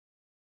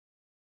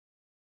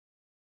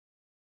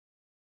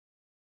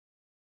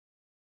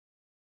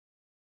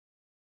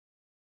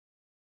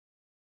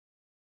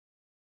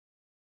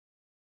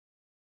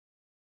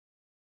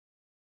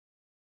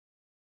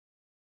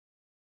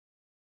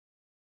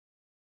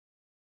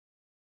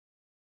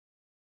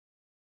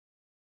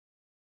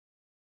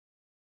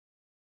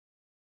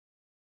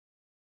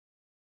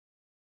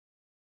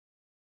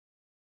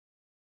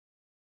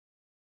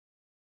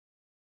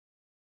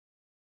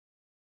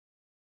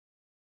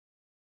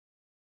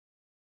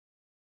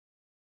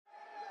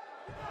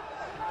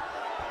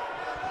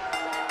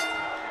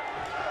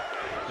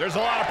There's a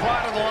lot of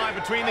pride on the line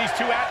between these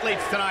two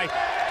athletes tonight.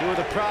 Two of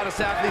the proudest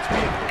athletes we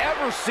have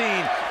ever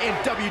seen in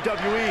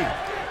WWE.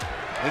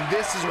 And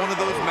this is one of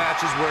those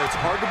matches where it's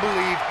hard to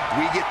believe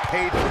we get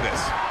paid for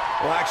this.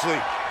 Well, actually,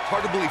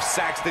 hard to believe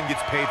Saxton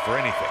gets paid for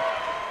anything.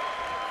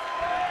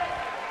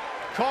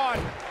 Caught.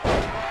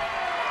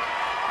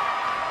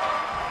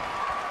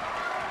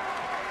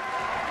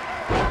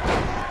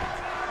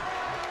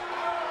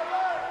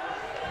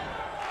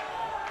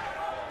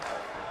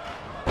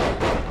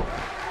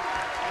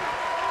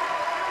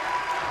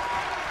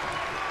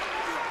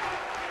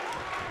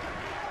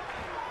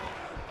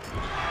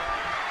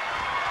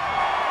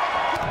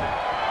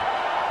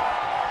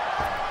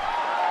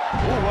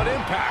 Ooh, what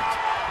impact.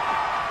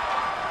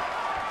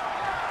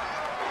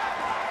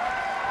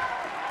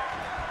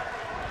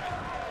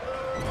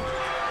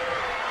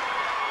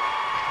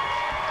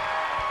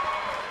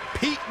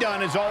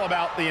 Dunne is all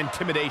about the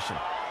intimidation.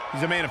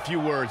 He's a man of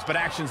few words, but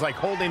actions like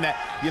holding that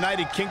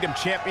United Kingdom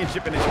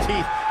Championship in his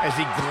teeth as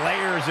he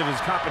glares at his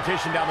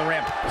competition down the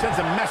ramp sends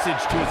a message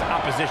to his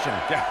opposition.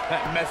 Yeah,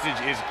 that message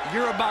is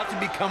you're about to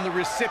become the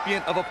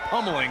recipient of a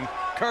pummeling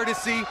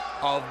courtesy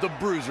of the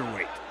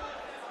Bruiserweight.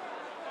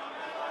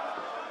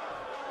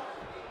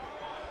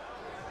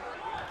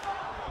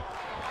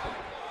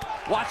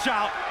 Watch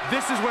out.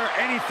 This is where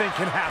anything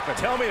can happen.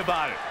 Tell me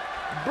about it.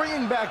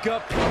 Bringing back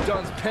up Pete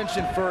Dunne's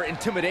penchant for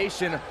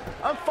intimidation,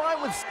 I'm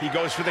fine with... He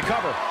goes for the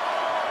cover.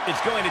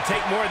 It's going to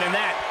take more than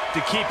that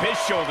to keep his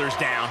shoulders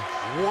down.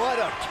 What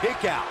a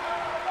kick out.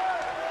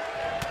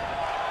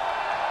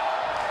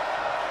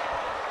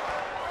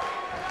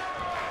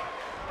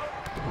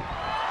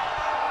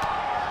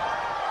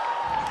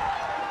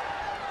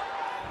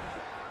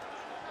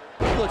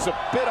 He looks a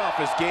bit off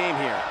his game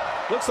here.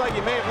 Looks like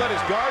he may have let his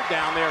guard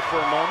down there for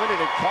a moment,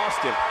 and it cost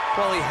him.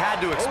 Well, he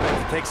had to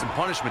expect to take some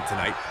punishment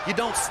tonight. You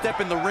don't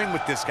step in the ring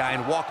with this guy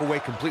and walk away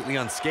completely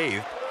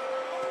unscathed.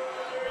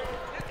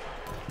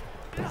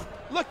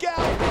 Look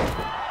out!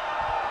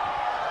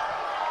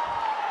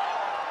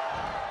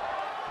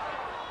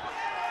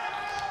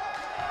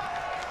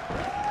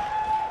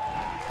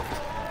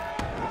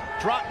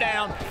 Drop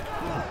down.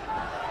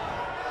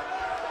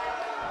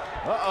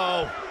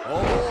 Uh-oh.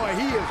 Oh, boy,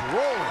 he is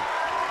rolling.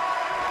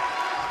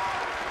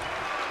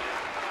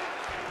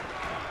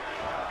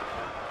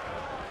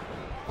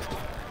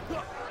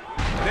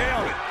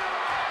 Nailed it.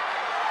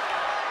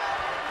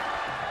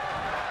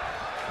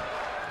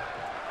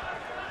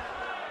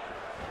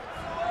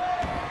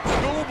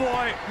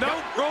 Schoolboy.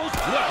 No, rolls.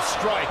 What a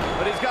strike.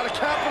 But he's got to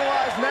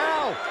capitalize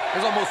now.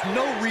 There's almost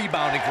no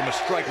rebounding from a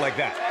strike like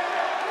that.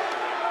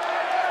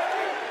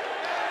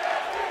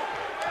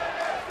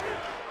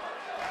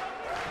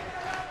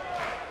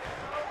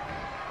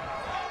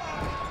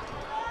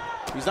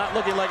 He's not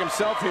looking like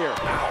himself here.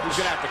 He's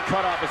going to have to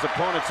cut off his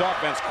opponent's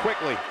offense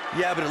quickly.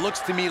 Yeah, but it looks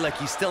to me like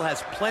he still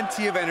has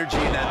plenty of energy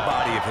in that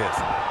body of his.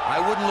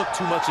 I wouldn't look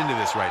too much into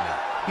this right now.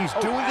 He's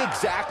doing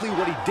exactly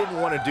what he didn't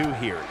want to do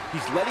here.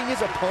 He's letting his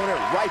opponent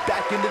right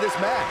back into this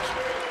match.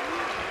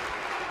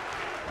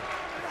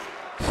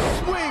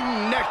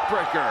 Swing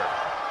neckbreaker.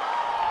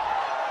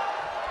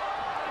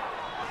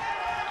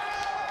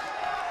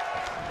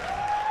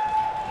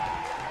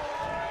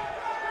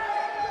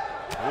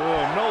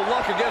 Oh, no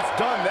luck against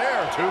Dunne there.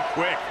 Too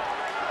quick.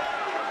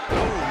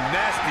 Ooh,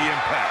 nasty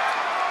impact.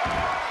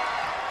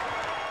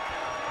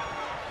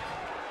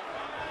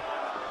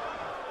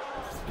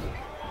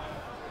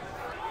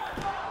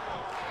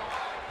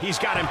 He's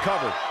got him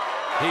covered.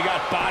 He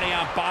got body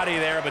on body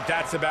there, but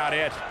that's about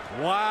it.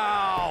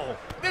 Wow.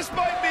 This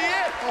might be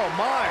it. Oh,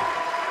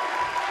 my.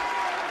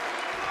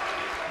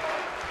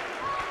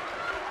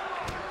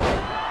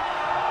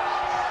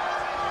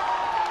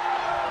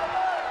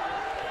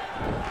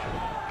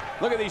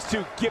 Look at these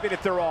two giving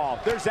it their all.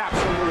 There's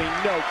absolutely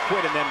no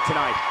quit in them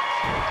tonight.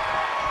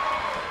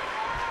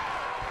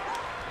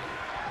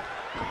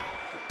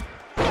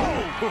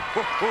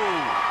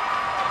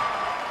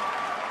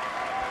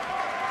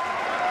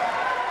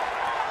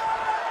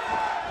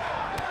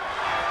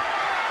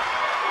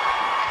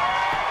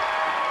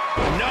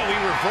 No, he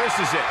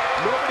reverses it.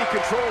 Nobody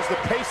controls the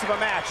pace of a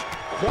match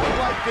quite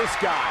like this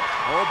guy.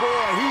 Oh,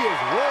 boy, he is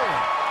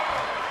rolling.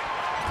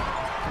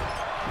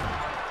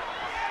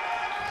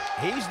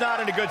 He's not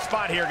in a good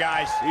spot here,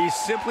 guys. He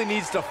simply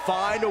needs to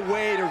find a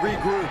way to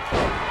regroup.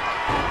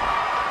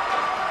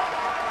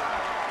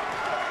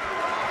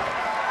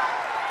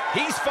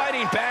 He's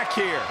fighting back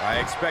here. I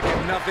expected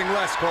nothing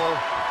less, Cole.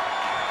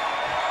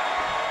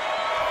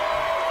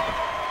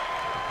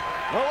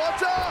 Oh,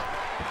 what's up?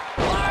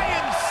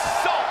 Lion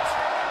salt.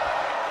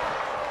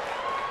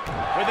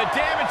 For the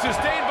damage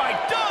sustained by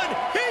Dunne,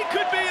 he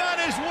could be on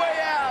his way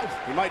out.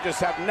 He might just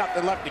have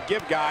nothing left to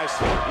give, guys.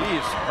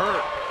 He's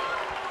hurt.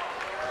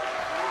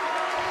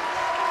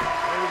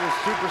 What is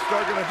this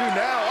superstar gonna do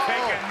now? Take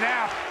a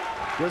nap.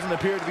 Doesn't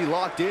appear to be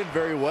locked in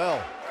very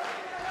well.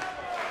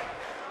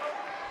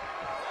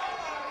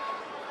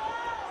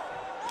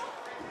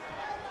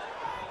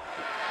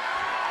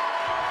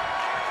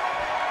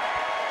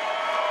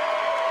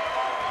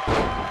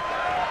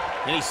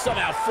 And he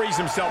somehow frees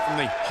himself from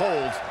the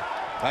hold.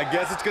 I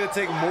guess it's going to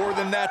take more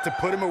than that to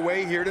put him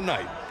away here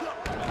tonight.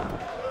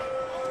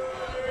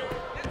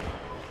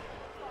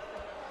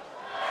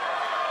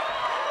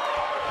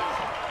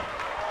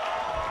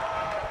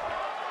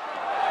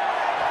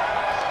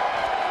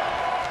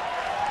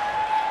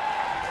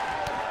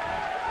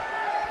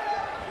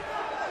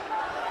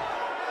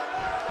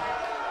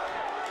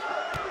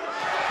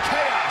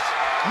 Chaos,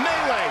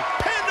 melee,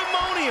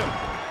 pandemonium.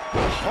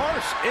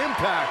 Harsh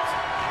impact.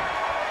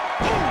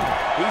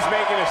 He's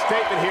making a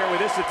statement here with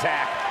this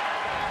attack.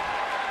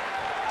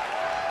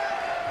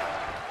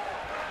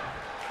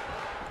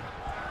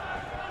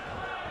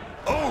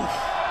 Oh!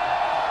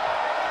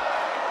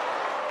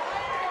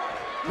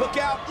 Look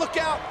out, look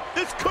out.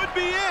 This could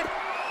be it.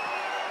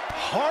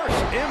 Harsh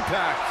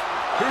impact.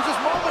 Here's his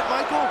moment,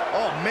 Michael.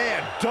 Oh,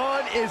 man,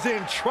 Dunne is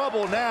in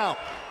trouble now.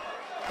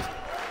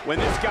 When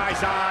this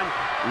guy's on,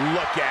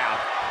 look out.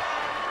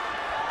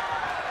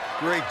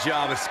 Great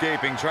job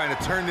escaping, trying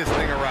to turn this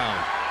thing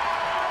around.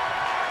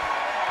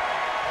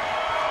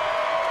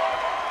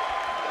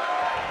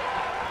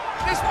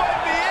 This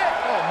might be it.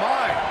 Oh,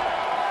 my.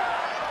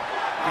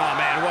 Oh,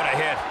 man, what a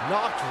hit.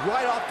 Knocked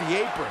right off the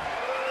apron.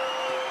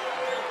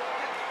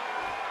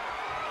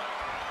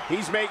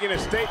 He's making a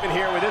statement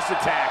here with this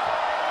attack.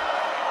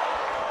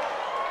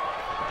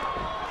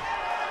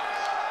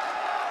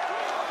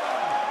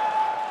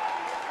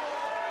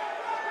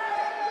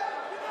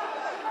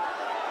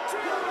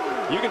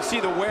 You can see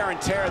the wear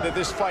and tear that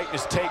this fight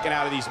has taken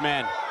out of these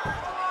men.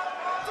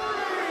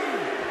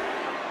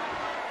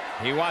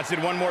 He wants it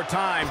one more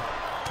time.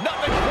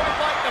 Nothing quite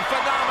like the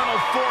phenomenal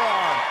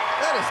forearm.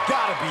 That has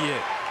got to be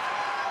it.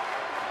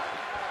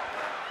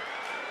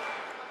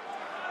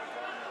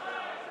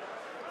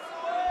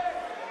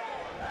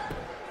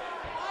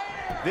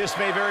 This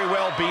may very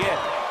well be it.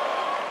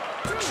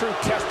 True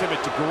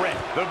testament to grit.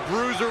 The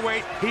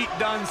bruiserweight Pete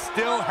Dunne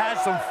still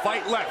has some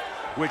fight left,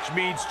 which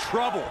means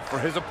trouble for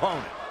his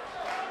opponent.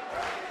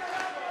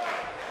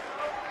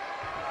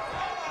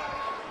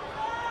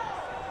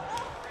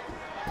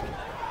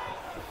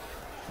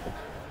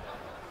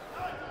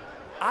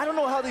 I don't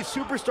know how these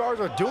superstars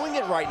are doing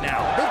it right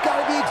now. They've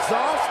got to be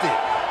exhausted.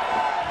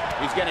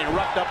 He's getting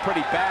roughed up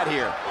pretty bad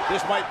here.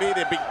 This might be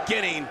the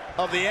beginning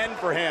of the end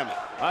for him.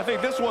 I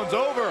think this one's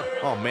over.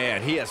 Oh,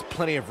 man, he has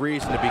plenty of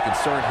reason to be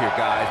concerned here,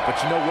 guys. But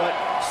you know what?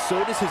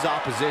 So does his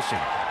opposition.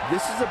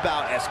 This is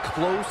about as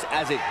close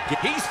as it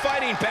gets. He's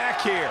fighting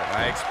back here.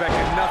 I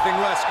expected nothing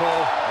less, Cole.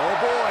 Oh,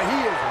 boy,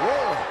 he is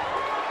rolling.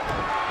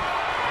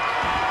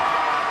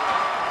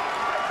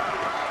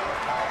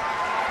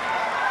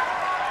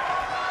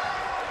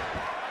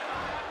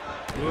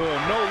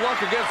 No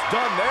luck against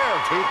Dunne there.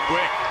 Too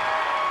quick.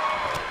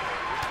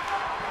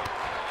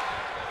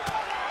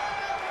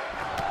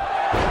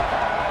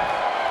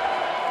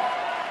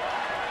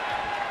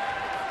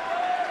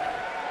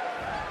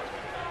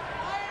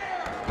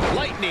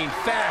 Lightning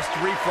fast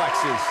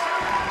reflexes.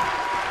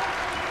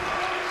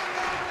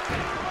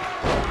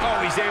 Oh,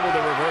 he's able to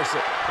reverse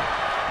it.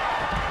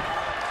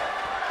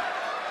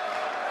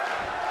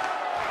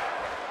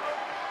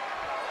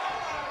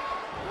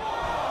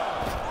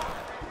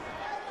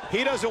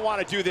 He doesn't want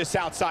to do this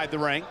outside the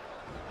ring.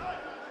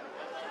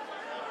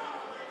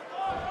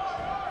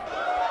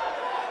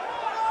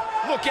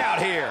 Look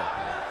out here.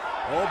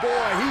 Oh,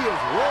 boy, he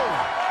is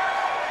rolling.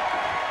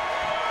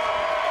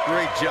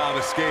 Great job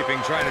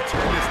escaping, trying to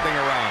turn this thing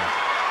around.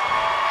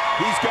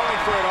 He's going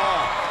for it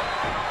all.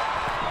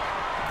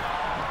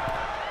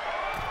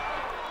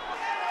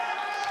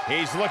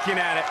 He's looking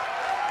at it.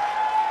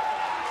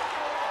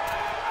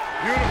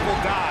 Beautiful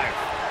dive.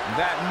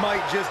 That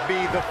might just be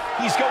the...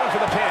 He's going for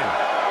the pin.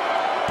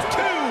 2,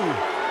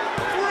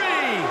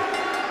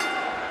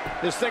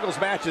 3. This singles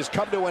match has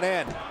come to an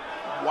end.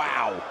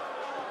 Wow.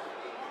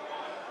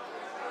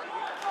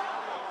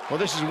 Well,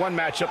 this is one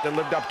matchup that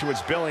lived up to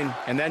its billing,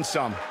 and then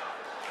some.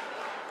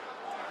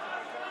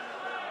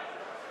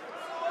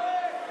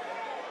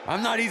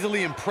 I'm not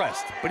easily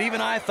impressed, but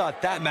even I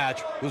thought that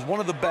match was one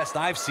of the best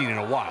I've seen in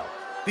a while.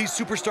 These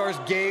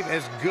superstars gave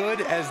as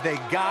good as they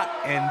got,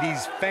 and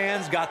these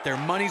fans got their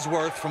money's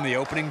worth from the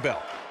opening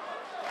bell.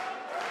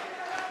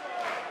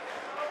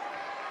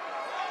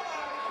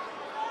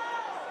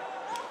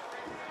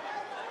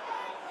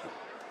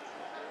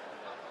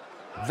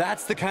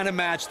 That's the kind of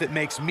match that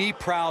makes me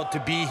proud to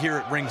be here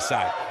at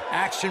ringside.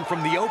 Action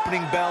from the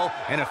opening bell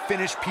and a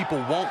finish people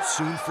won't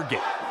soon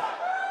forget.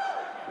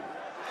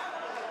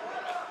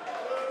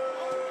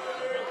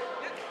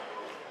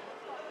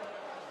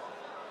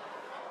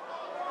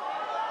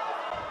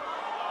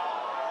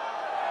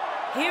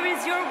 Here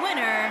is your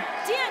winner,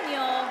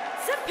 Daniel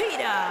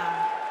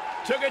Zepeda.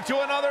 Took it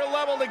to another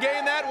level to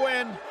gain that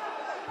win.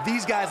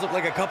 These guys look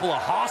like a couple of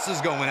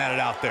hosses going at it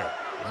out there.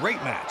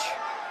 Great match.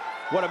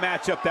 What a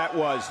matchup that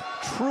was.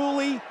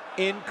 Truly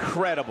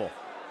incredible.